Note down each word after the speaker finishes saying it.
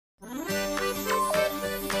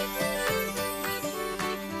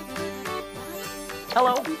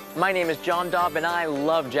Hello, my name is John Daub, and I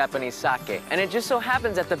love Japanese sake. And it just so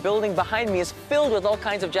happens that the building behind me is filled with all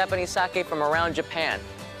kinds of Japanese sake from around Japan.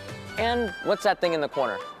 And what's that thing in the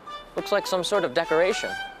corner? Looks like some sort of decoration.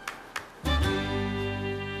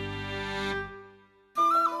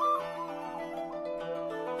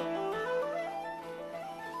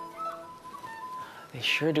 They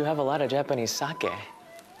sure do have a lot of Japanese sake.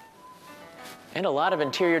 And a lot of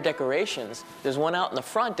interior decorations. There's one out in the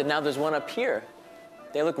front, and now there's one up here.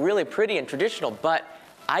 They look really pretty and traditional, but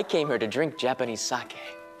I came here to drink Japanese sake.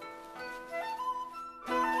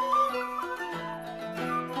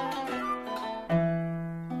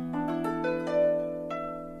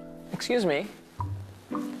 Excuse me.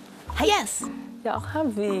 Yes. Yeah, I'll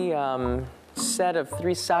have the set of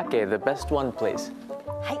 3 sake, the best one, please.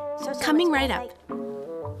 Coming right up.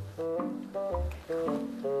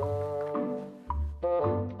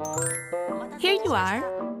 Here you are.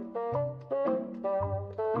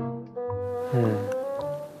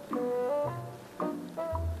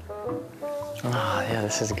 Oh, yeah,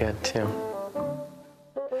 this is good, too.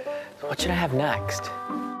 So what should I have next?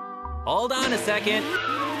 Hold on a second.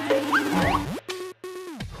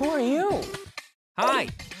 Who are you? Hi,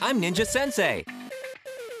 I'm Ninja Sensei.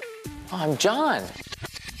 Oh, I'm John.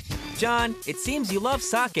 John, it seems you love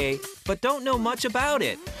sake, but don't know much about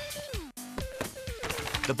it.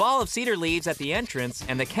 The ball of cedar leaves at the entrance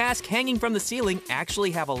and the cask hanging from the ceiling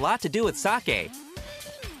actually have a lot to do with sake.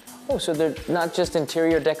 Oh, so they're not just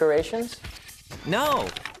interior decorations? No,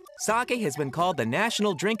 sake has been called the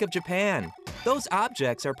national drink of Japan. Those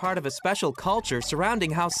objects are part of a special culture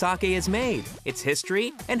surrounding how sake is made, its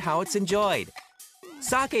history, and how it's enjoyed.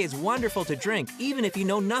 Sake is wonderful to drink even if you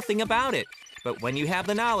know nothing about it. But when you have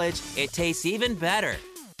the knowledge, it tastes even better.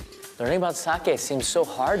 Learning about sake seems so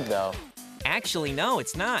hard, though. Actually, no,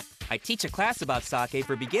 it's not. I teach a class about sake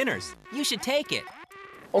for beginners. You should take it.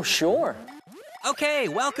 Oh, sure. Okay,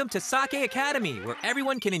 welcome to Sake Academy, where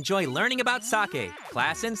everyone can enjoy learning about sake.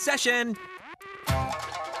 Class in session.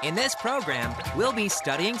 In this program, we'll be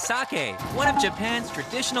studying sake, one of Japan's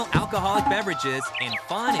traditional alcoholic beverages, in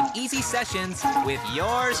fun and easy sessions with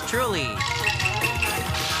yours truly,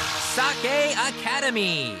 Sake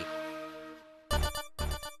Academy.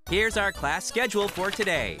 Here's our class schedule for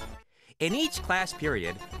today. In each class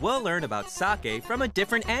period, we'll learn about sake from a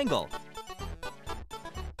different angle.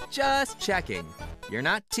 Just checking. You're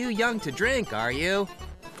not too young to drink, are you?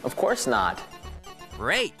 Of course not.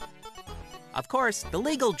 Great. Of course, the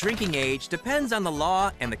legal drinking age depends on the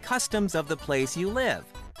law and the customs of the place you live.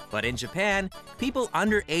 But in Japan, people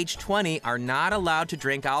under age 20 are not allowed to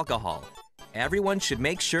drink alcohol. Everyone should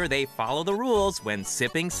make sure they follow the rules when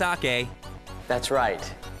sipping sake. That's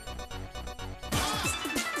right.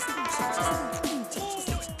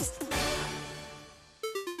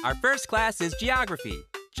 Our first class is geography.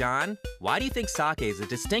 John, why do you think sake is a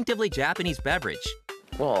distinctively Japanese beverage?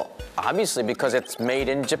 Well, obviously because it's made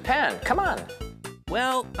in Japan. Come on.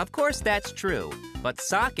 Well, of course that's true. But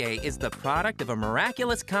sake is the product of a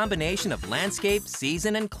miraculous combination of landscape,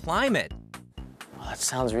 season, and climate. Well, that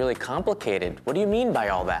sounds really complicated. What do you mean by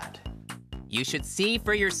all that? You should see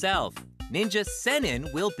for yourself. Ninja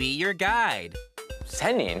Senin will be your guide.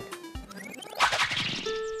 Senin?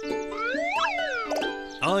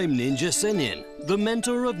 I'm Ninja Senin, the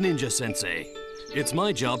mentor of Ninja Sensei. It's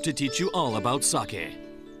my job to teach you all about sake.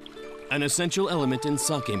 An essential element in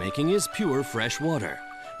sake making is pure fresh water.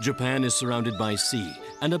 Japan is surrounded by sea,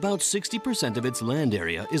 and about 60% of its land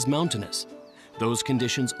area is mountainous. Those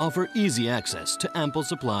conditions offer easy access to ample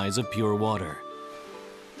supplies of pure water.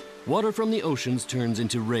 Water from the oceans turns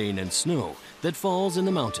into rain and snow that falls in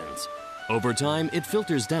the mountains. Over time, it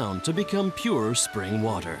filters down to become pure spring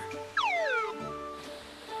water.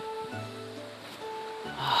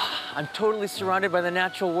 I'm totally surrounded by the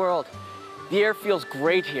natural world. The air feels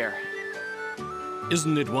great here.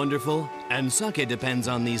 Isn't it wonderful? And sake depends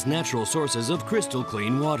on these natural sources of crystal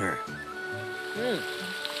clean water.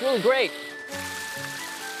 It's really great.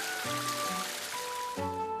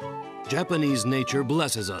 Japanese nature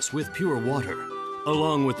blesses us with pure water.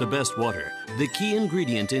 Along with the best water, the key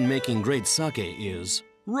ingredient in making great sake is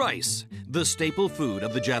rice, the staple food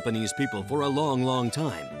of the Japanese people for a long, long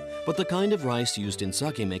time. But the kind of rice used in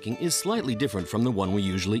sake making is slightly different from the one we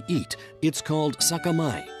usually eat. It's called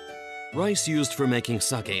sakamai. Rice used for making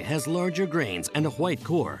sake has larger grains and a white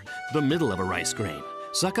core, the middle of a rice grain.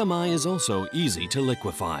 Sakamai is also easy to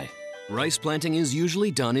liquefy. Rice planting is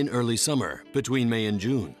usually done in early summer, between May and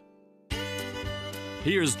June.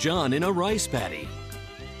 Here's John in a rice paddy.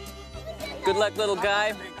 Good luck, little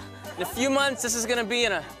guy. In a few months, this is gonna be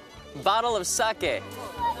in a bottle of sake.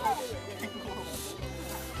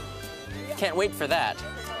 can't wait for that.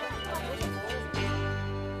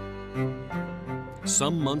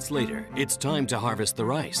 Some months later, it's time to harvest the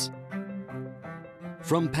rice.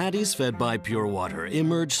 From paddies fed by pure water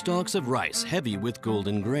emerge stalks of rice heavy with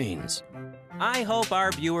golden grains. I hope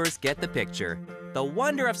our viewers get the picture. The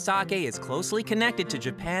wonder of sake is closely connected to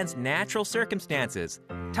Japan's natural circumstances.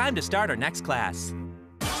 Time to start our next class.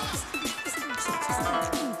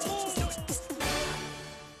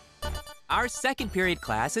 Our second period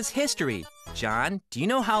class is history. John, do you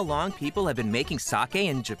know how long people have been making sake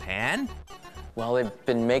in Japan? Well, they've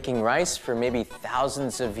been making rice for maybe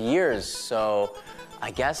thousands of years, so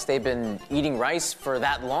I guess they've been eating rice for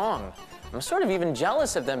that long. I'm sort of even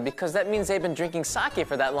jealous of them because that means they've been drinking sake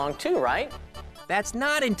for that long too, right? That's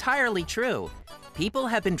not entirely true. People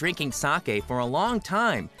have been drinking sake for a long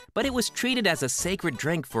time, but it was treated as a sacred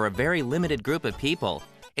drink for a very limited group of people.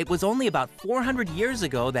 It was only about 400 years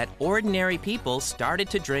ago that ordinary people started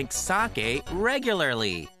to drink sake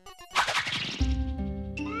regularly.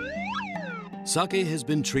 Sake has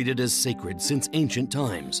been treated as sacred since ancient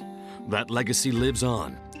times. That legacy lives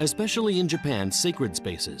on, especially in Japan's sacred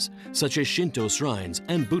spaces, such as Shinto shrines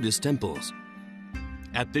and Buddhist temples.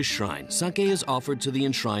 At this shrine, sake is offered to the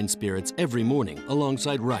enshrined spirits every morning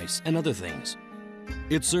alongside rice and other things.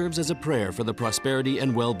 It serves as a prayer for the prosperity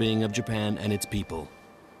and well-being of Japan and its people.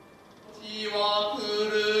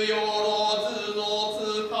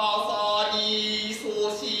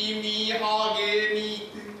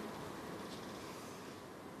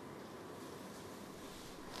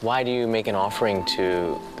 Why do you make an offering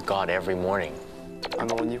to God every morning?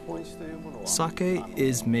 Sake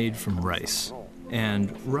is made from rice,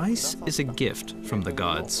 and rice is a gift from the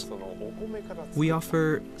gods. We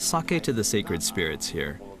offer sake to the sacred spirits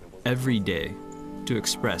here every day to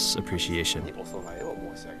express appreciation.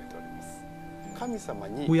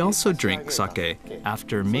 We also drink sake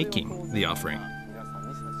after making the offering.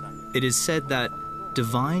 It is said that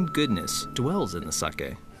divine goodness dwells in the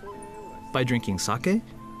sake. By drinking sake,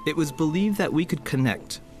 it was believed that we could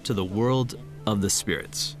connect to the world of the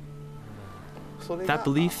spirits. That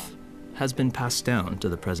belief has been passed down to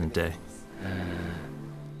the present day.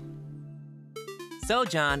 So,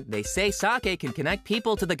 John, they say sake can connect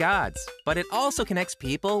people to the gods, but it also connects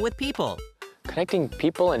people with people. Connecting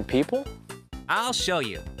people and people? I'll show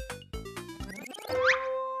you.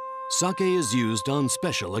 Sake is used on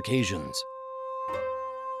special occasions.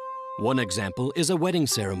 One example is a wedding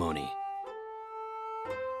ceremony.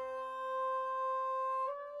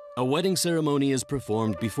 A wedding ceremony is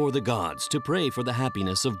performed before the gods to pray for the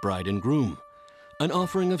happiness of bride and groom. An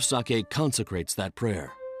offering of sake consecrates that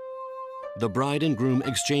prayer. The bride and groom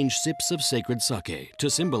exchange sips of sacred sake to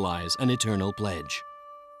symbolize an eternal pledge.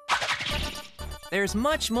 There's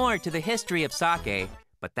much more to the history of sake,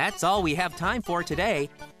 but that's all we have time for today.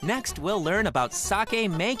 Next, we'll learn about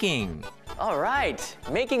sake making. All right,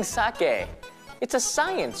 making sake. It's a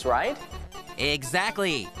science, right?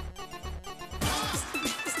 Exactly.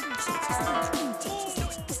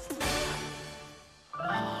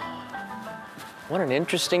 What an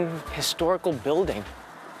interesting historical building.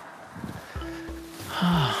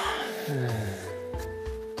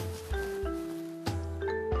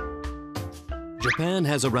 Japan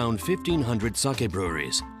has around 1,500 sake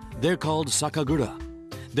breweries. They're called sakagura.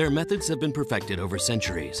 Their methods have been perfected over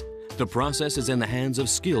centuries. The process is in the hands of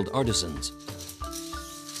skilled artisans.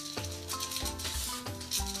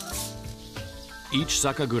 Each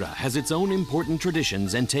sakagura has its own important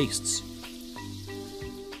traditions and tastes.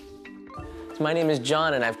 My name is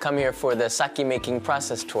John, and I've come here for the sake making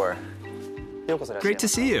process tour. Great to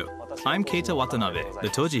see you. I'm Keita Watanabe, the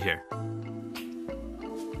Toji here.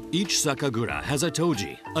 Each sakagura has a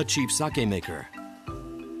toji, a chief sake maker.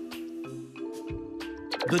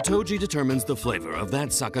 The toji determines the flavor of that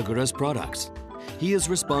sakagura's products. He is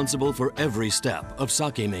responsible for every step of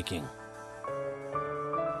sake making.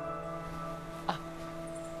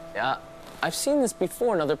 Yeah, I've seen this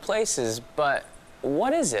before in other places, but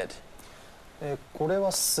what is it? It's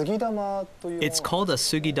called a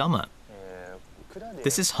sugidama.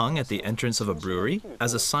 This is hung at the entrance of a brewery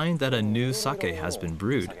as a sign that a new sake has been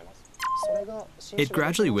brewed. It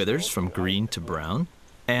gradually withers from green to brown,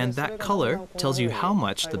 and that color tells you how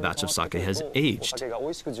much the batch of sake has aged.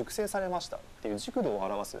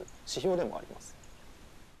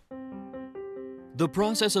 The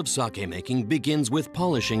process of sake making begins with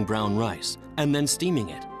polishing brown rice and then steaming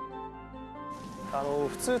it.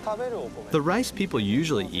 The rice people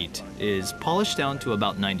usually eat is polished down to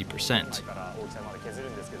about 90%.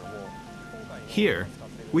 Here,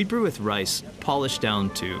 we brew with rice polished down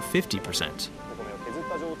to 50%.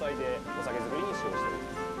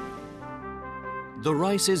 The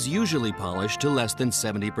rice is usually polished to less than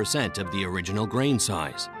 70% of the original grain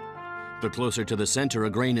size. The closer to the center a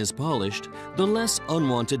grain is polished, the less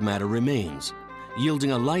unwanted matter remains,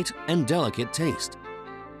 yielding a light and delicate taste.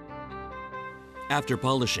 After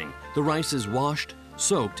polishing, the rice is washed,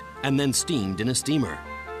 soaked, and then steamed in a steamer.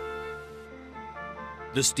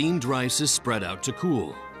 The steamed rice is spread out to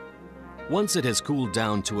cool. Once it has cooled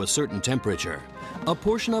down to a certain temperature, a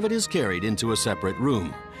portion of it is carried into a separate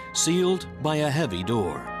room, sealed by a heavy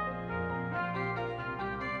door.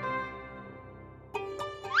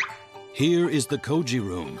 Here is the koji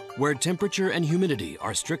room, where temperature and humidity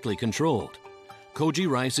are strictly controlled. Koji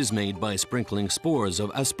rice is made by sprinkling spores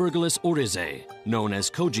of Aspergillus oryzae, known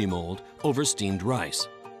as koji mold, over steamed rice.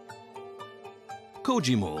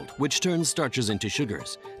 Koji mold, which turns starches into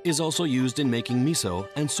sugars, is also used in making miso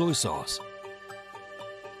and soy sauce.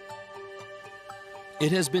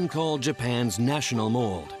 It has been called Japan's national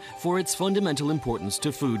mold for its fundamental importance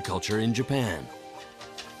to food culture in Japan.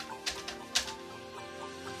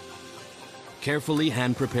 Carefully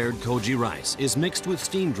hand-prepared koji rice is mixed with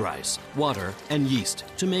steamed rice, water, and yeast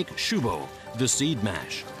to make shubo, the seed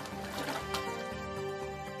mash.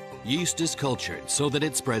 Yeast is cultured so that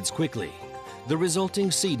it spreads quickly. The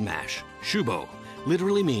resulting seed mash, shubo,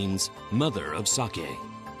 literally means mother of sake.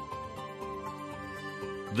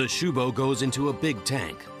 The shubo goes into a big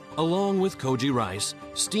tank, along with koji rice,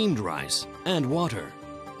 steamed rice, and water.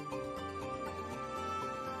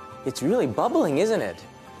 It's really bubbling, isn't it?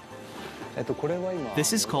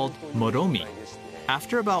 This is called moromi.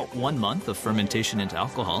 After about 1 month of fermentation into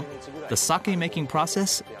alcohol, the sake making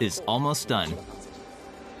process is almost done.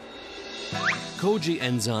 Koji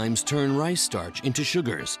enzymes turn rice starch into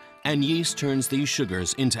sugars, and yeast turns these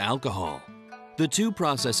sugars into alcohol. The two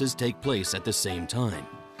processes take place at the same time.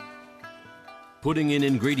 Putting in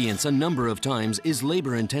ingredients a number of times is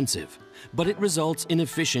labor-intensive, but it results in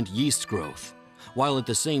efficient yeast growth, while at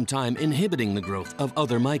the same time inhibiting the growth of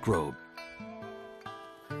other microbes.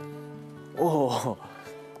 Oh,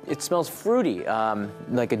 it smells fruity,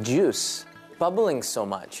 like a juice, bubbling so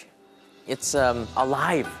much. It's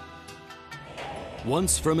alive.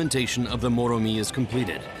 Once fermentation of the moromi is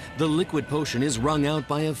completed, the liquid potion is wrung out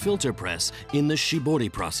by a filter press in the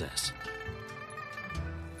shibori process.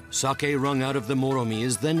 Sake wrung out of the moromi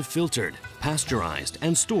is then filtered, pasteurized,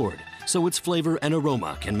 and stored so its flavor and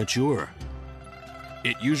aroma can mature.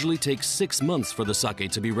 It usually takes 6 months for the sake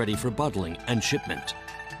to be ready for bottling and shipment.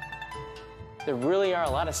 There really are a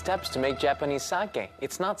lot of steps to make Japanese sake.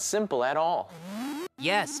 It's not simple at all.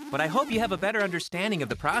 Yes, but I hope you have a better understanding of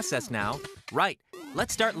the process now. Right,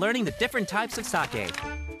 let's start learning the different types of sake.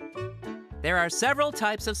 There are several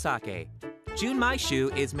types of sake.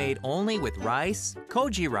 Junmai-shu is made only with rice,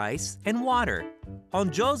 koji rice, and water.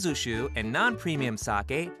 Honjozu-shu and non-premium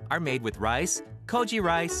sake are made with rice, koji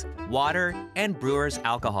rice, water, and brewer's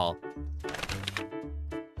alcohol.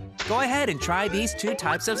 Go ahead and try these 2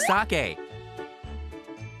 types of sake.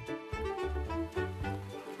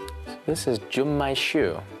 This is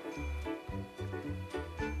Junmai-shu.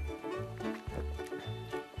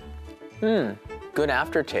 Good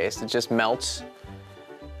aftertaste. It just melts.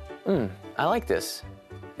 I like this.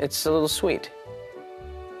 It's a little sweet.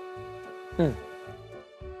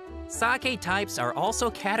 Sake types are also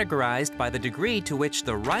categorized by the degree to which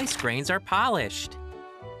the rice grains are polished.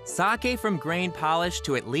 Sake from grain polished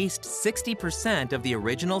to at least 60% of the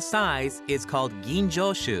original size is called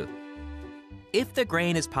ginjoshu. If the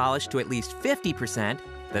grain is polished to at least 50%,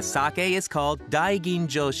 the sake is called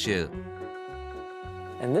daiginjoshu.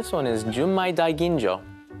 And this one is Junmai Daiginjo.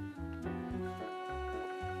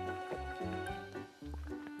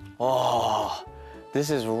 Oh,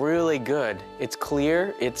 this is really good. It's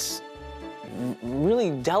clear, it's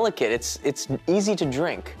really delicate, it's easy to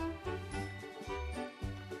drink.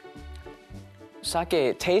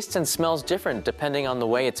 Sake tastes and smells different depending on the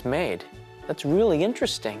way it's made. That's really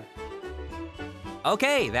interesting.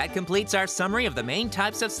 Okay, that completes our summary of the main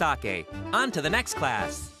types of sake. On to the next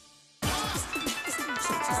class.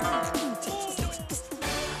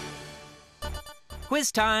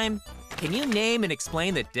 Quiz time. Can you name and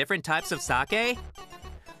explain the different types of sake?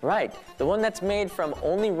 Right, the one that's made from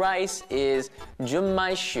only rice is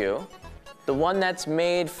Junmai-shu. The one that's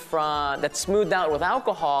made from, that's smoothed out with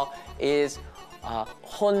alcohol is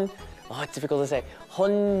it's difficult to say,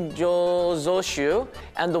 Honjozo-shu.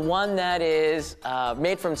 And the one that is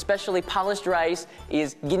made from specially polished rice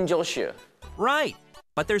is Ginjoshu. Right,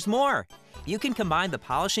 but there's more. You can combine the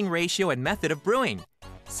polishing ratio and method of brewing.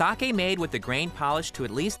 Sake made with the grain polished to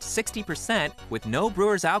at least 60% with no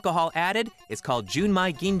brewer's alcohol added is called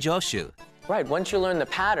Junmai Ginjoshu. Right, once you learn the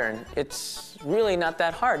pattern, it's really not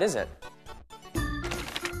that hard, is it?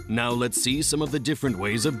 Now let's see some of the different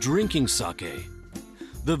ways of drinking sake.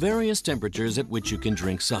 The various temperatures at which you can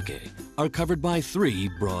drink sake are covered by 3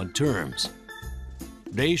 broad terms.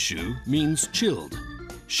 Reishu means chilled,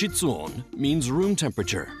 shitsuon means room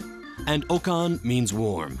temperature, and okan means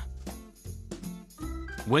warm.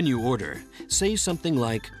 When you order, say something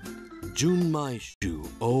like Junmaishu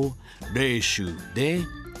o reishu de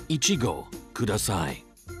ichigo kudasai.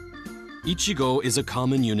 Ichigo is a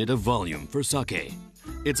common unit of volume for sake.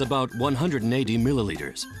 It's about 180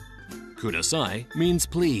 milliliters. Kudasai means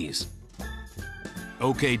please.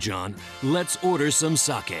 Okay, John, let's order some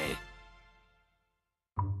sake.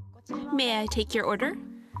 May I take your order?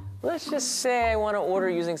 Let's just say I want to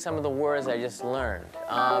order using some of the words I just learned.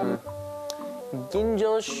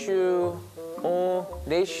 Ginjoshu o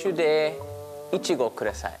reishu de ichigo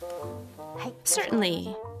kudasai.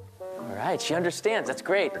 Certainly. All right, she understands. That's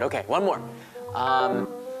great. Okay, one more.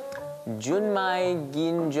 Junmai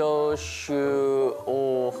ginjoshu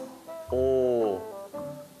o.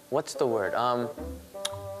 What's the word?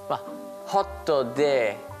 Hotto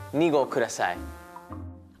de nigo kudasai.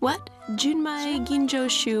 What? Junmai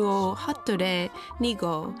ginjoshu o hotto de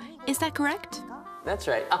nigo. Is that correct? That's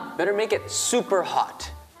right. Better make it super hot.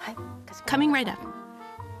 Coming right up.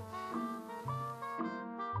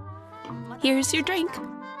 Here's your drink.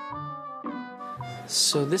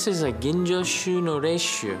 So this is a ginjoshu no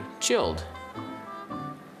reishu, chilled.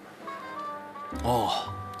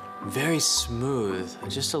 Oh, very smooth,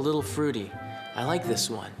 just a little fruity. I like this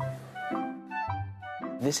one.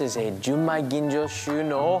 This is a junmai ginjoshu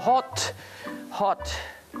no hot.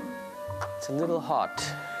 It's a little hot.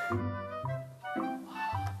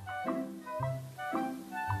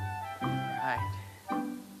 Right.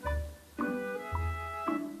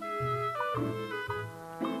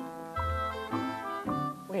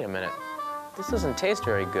 Wait a minute. This doesn't taste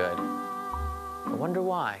very good. I wonder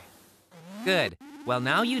why. Good. Well,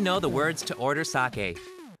 now you know the words to order sake.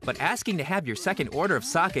 But asking to have your second order of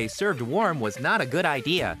sake served warm was not a good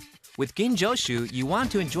idea. With ginjoshu, you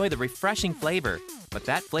want to enjoy the refreshing flavor, but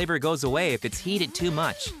that flavor goes away if it's heated too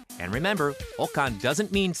much. And remember, okan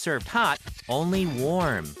doesn't mean served hot, only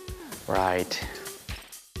warm. Right.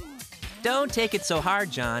 Don't take it so hard,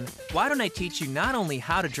 John. Why don't I teach you not only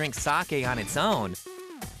how to drink sake on its own,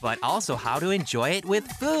 but also how to enjoy it with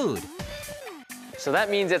food? So that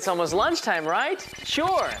means it's almost lunchtime, right?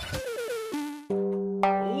 Sure.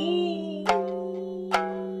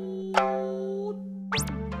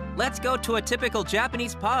 Let's go to a typical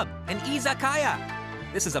Japanese pub, an izakaya.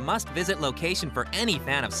 This is a must-visit location for any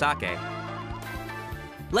fan of sake.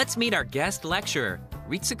 Let's meet our guest lecturer,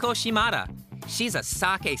 Ritsuko Shimada. She's a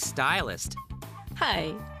sake stylist.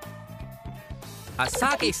 Hi. A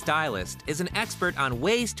sake stylist is an expert on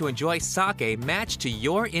ways to enjoy sake matched to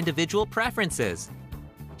your individual preferences.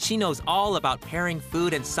 She knows all about pairing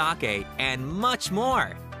food and sake and much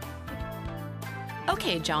more.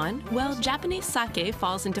 Okay, John. Well, Japanese sake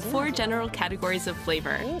falls into 4 general categories of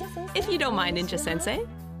flavor. If you don't mind, Ninja-sensei.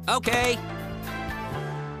 Okay.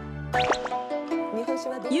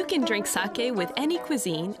 You can drink sake with any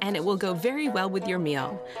cuisine and it will go very well with your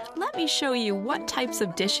meal. Let me show you what types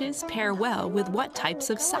of dishes pair well with what types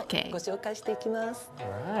of sake. All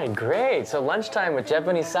right, great. So lunchtime with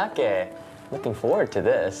Japanese sake. Looking forward to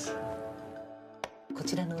this.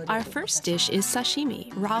 Our first dish is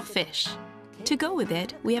sashimi, raw fish. To go with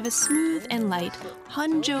it, we have a smooth and light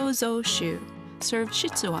honjo zoshu, served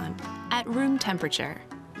shitsuan, at room temperature.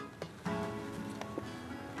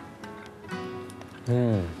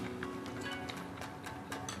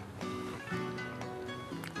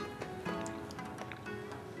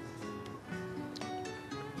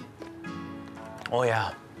 Oh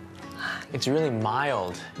yeah, it's really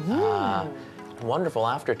mild. Wonderful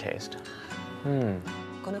aftertaste.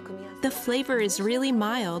 The flavor is really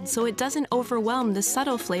mild, so it doesn't overwhelm the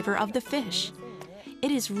subtle flavor of the fish.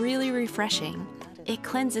 It is really refreshing. It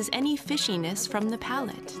cleanses any fishiness from the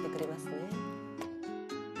palate.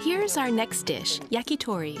 Here's our next dish,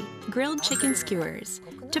 yakitori, grilled chicken skewers.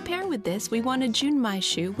 To pair with this, we want a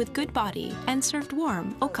junmaishu with good body and served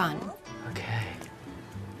warm, okan. Okay.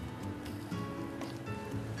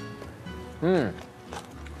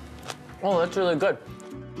 Oh, that's really good.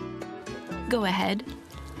 Go ahead.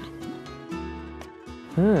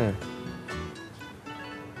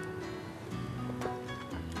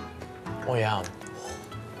 Oh yeah.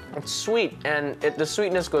 It's sweet, and the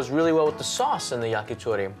sweetness goes really well with the sauce in the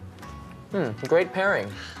yakitori. Great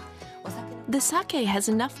pairing. The sake has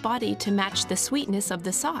enough body to match the sweetness of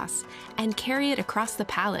the sauce and carry it across the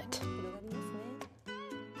palate.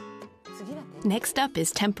 Next up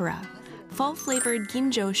is tempura. Full-flavored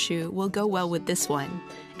ginjoshu will go well with this one.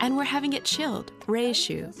 and we're having it chilled,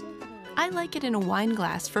 reishu. I like it in a wine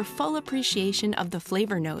glass for full appreciation of the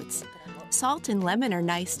flavor notes. Salt and lemon are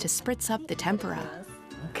nice to spritz up the tempura.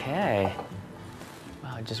 Okay.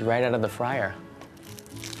 Wow, just right out of the fryer.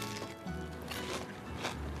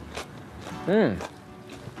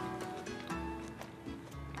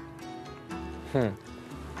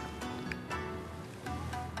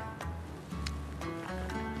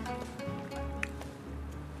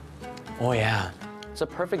 Oh yeah, it's a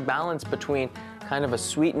perfect balance between kind of a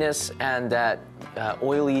sweetness and that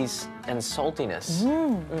oilies and saltiness.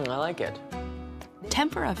 I like it.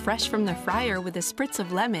 Tempura fresh from the fryer with a spritz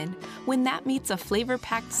of lemon. When that meets a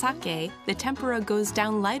flavor-packed sake, the tempura goes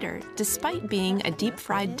down lighter, despite being a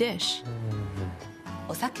deep-fried dish.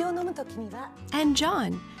 And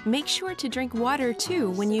John, make sure to drink water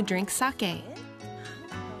too when you drink sake.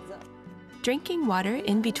 Drinking water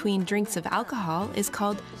in between drinks of alcohol is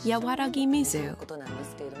called yawaragi mizu.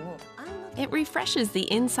 It refreshes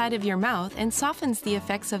the inside of your mouth and softens the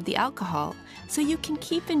effects of the alcohol, so you can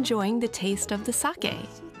keep enjoying the taste of the sake.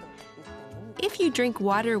 If you drink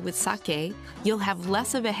water with sake, you'll have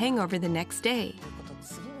less of a hangover the next day.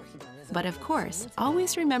 But of course,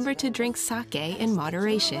 always remember to drink sake in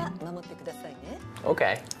moderation.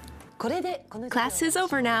 Okay. Class is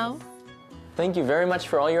over now. Thank you very much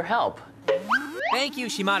for all your help. Thank you,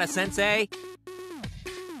 Shimada-sensei.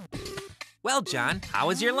 Well, John, how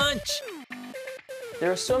was your lunch?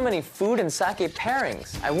 There are so many food and sake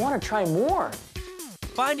pairings. I want to try more.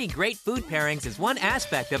 Finding great food pairings is one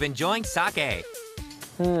aspect of enjoying sake.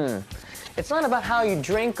 It's not about how you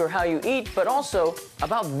drink or how you eat, but also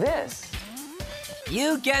about this.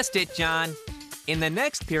 You guessed it, John. In the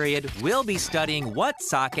next period, we'll be studying what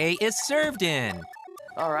sake is served in.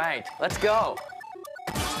 All right, let's go.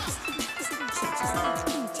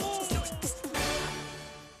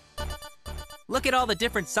 Look at all the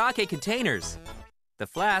different sake containers. The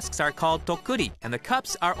flasks are called tokuri and the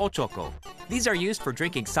cups are ochoko. These are used for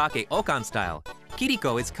drinking sake okan style.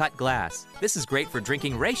 Kiriko is cut glass. This is great for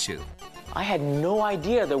drinking reishu. I had no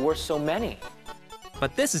idea there were so many.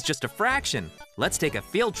 But this is just a fraction. Let's take a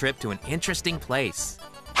field trip to an interesting place.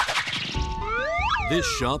 This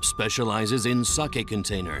shop specializes in sake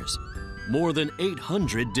containers. More than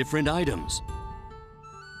 800 different items.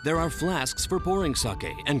 There are flasks for pouring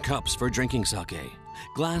sake and cups for drinking sake.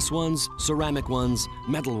 Glass ones, ceramic ones,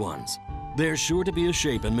 metal ones. There's sure to be a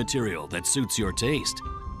shape and material that suits your taste.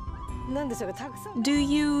 Do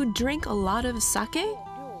you drink a lot of sake?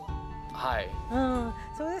 Hi.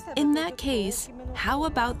 In that case, how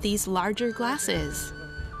about these larger glasses?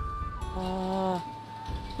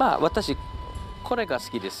 私これが好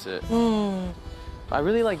きです。I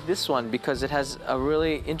really like this one because it has a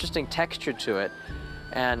really interesting texture to it.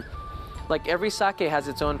 And like every sake has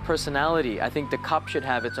its own personality. I think the cup should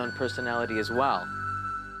have its own personality as well.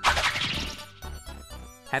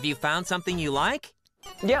 Have you found something you like?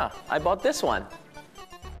 Yeah, I bought this one.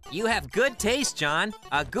 You have good taste, John.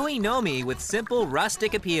 A gui no mi with simple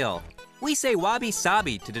rustic appeal. We say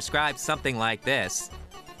wabi-sabi to describe something like this.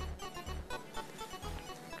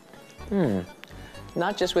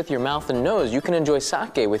 Not just with your mouth and nose, you can enjoy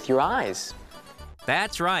sake with your eyes.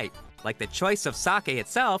 That's right. Like the choice of sake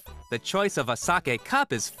itself, the choice of a sake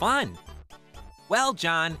cup is fun. Well,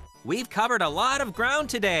 John, we've covered a lot of ground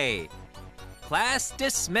today. Class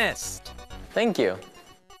dismissed. Thank you.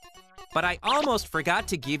 But I almost forgot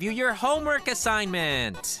to give you your homework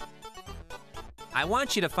assignment. I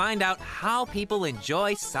want you to find out how people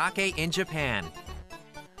enjoy sake in Japan.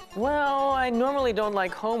 Well, I normally don't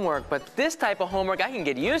like homework, but this type of homework I can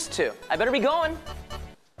get used to. I better be going.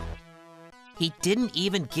 He didn't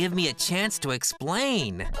even give me a chance to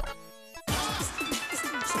explain.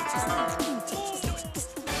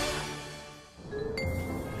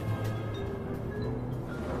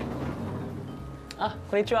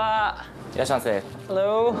 Konnichiwa.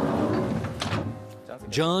 Hello.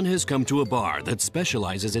 John has come to a bar that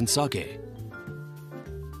specializes in sake.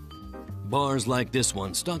 Bars like this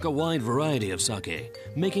one stock a wide variety of sake,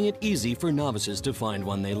 making it easy for novices to find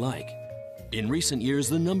one they like. In recent years,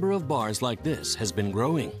 the number of bars like this has been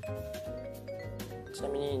growing.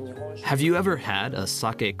 Have you ever had a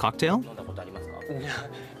sake cocktail?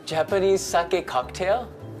 Japanese sake cocktail?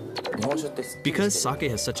 Because sake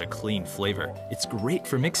has such a clean flavor, it's great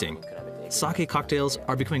for mixing. Sake cocktails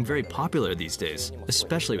are becoming very popular these days,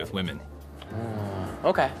 especially with women.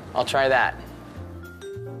 Okay, I'll try that.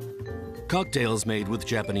 Cocktails made with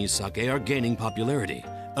Japanese sake are gaining popularity,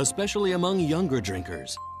 especially among younger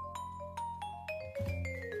drinkers.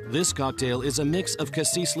 This cocktail is a mix of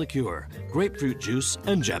cassis liqueur, grapefruit juice,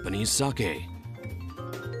 and Japanese sake.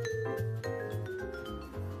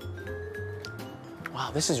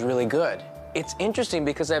 Wow, this is really good. It's interesting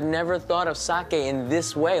because I've never thought of sake in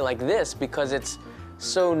this way, like this, because it's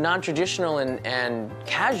so non-traditional and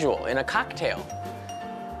casual in a cocktail.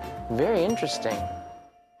 Very interesting.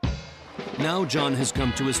 Now John has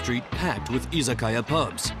come to a street packed with izakaya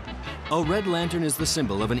pubs. A red lantern is the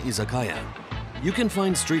symbol of an izakaya. You can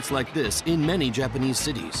find streets like this in many Japanese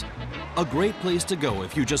cities. A great place to go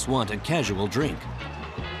if you just want a casual drink.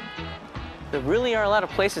 There really are a lot of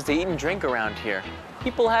places to eat and drink around here.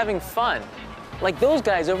 People having fun, like those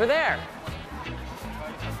guys over there.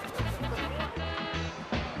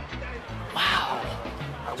 Wow.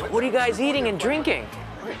 What are you guys eating and drinking?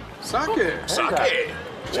 Sake. Sake.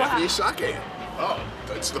 Japanese sake. Oh,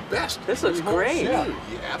 that's the best. This looks great. Yeah,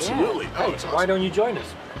 absolutely. Yeah. Oh, it's awesome. Why don't you join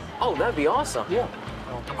us? Oh, that'd be awesome. Yeah.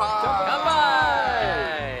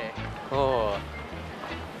 Bye. Oh.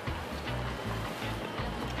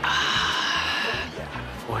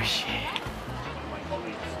 Oishi.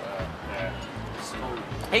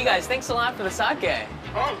 Hey guys, thanks a lot for the sake.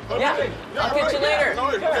 Oh, okay. Yeah, I'll catch you later.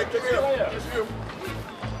 No, okay, give me a- see you.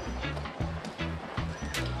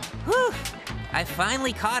 Whew! I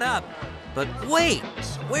finally caught up. But wait,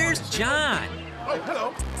 where's John? Oh,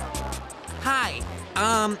 hello. Hi,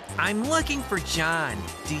 I'm looking for John.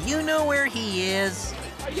 Do you know where he is?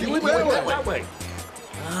 He went that way.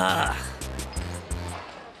 Ugh.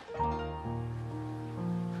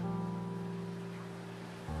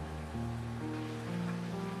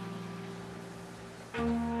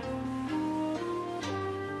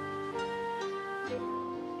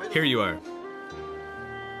 Here you are.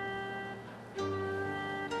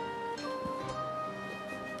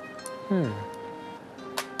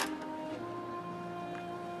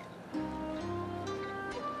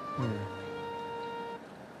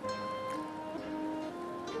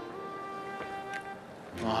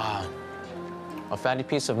 Wow. A fatty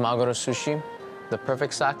piece of maguro sushi. The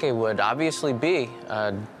perfect sake would obviously be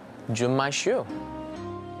Junmai Shu.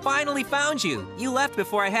 Finally found you. You left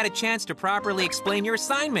before I had a chance to properly explain your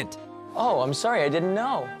assignment. Oh, I'm sorry, I didn't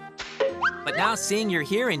know. But now seeing you're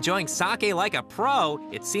here enjoying sake like a pro,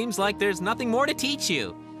 it seems like there's nothing more to teach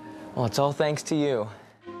you. Well, it's all thanks to you.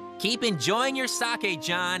 Keep enjoying your sake,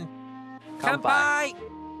 John. Kanpai.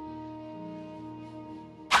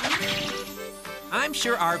 I'm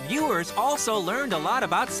sure our viewers also learned a lot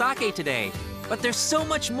about sake today, but there's so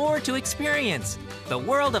much more to experience. The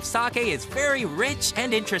world of sake is very rich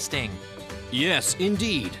and interesting. Yes,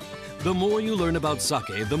 indeed. The more you learn about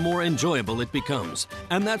sake, the more enjoyable it becomes.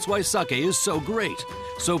 And that's why sake is so great.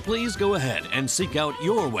 So please go ahead and seek out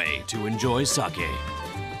your way to enjoy sake.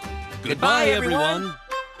 Goodbye, everyone.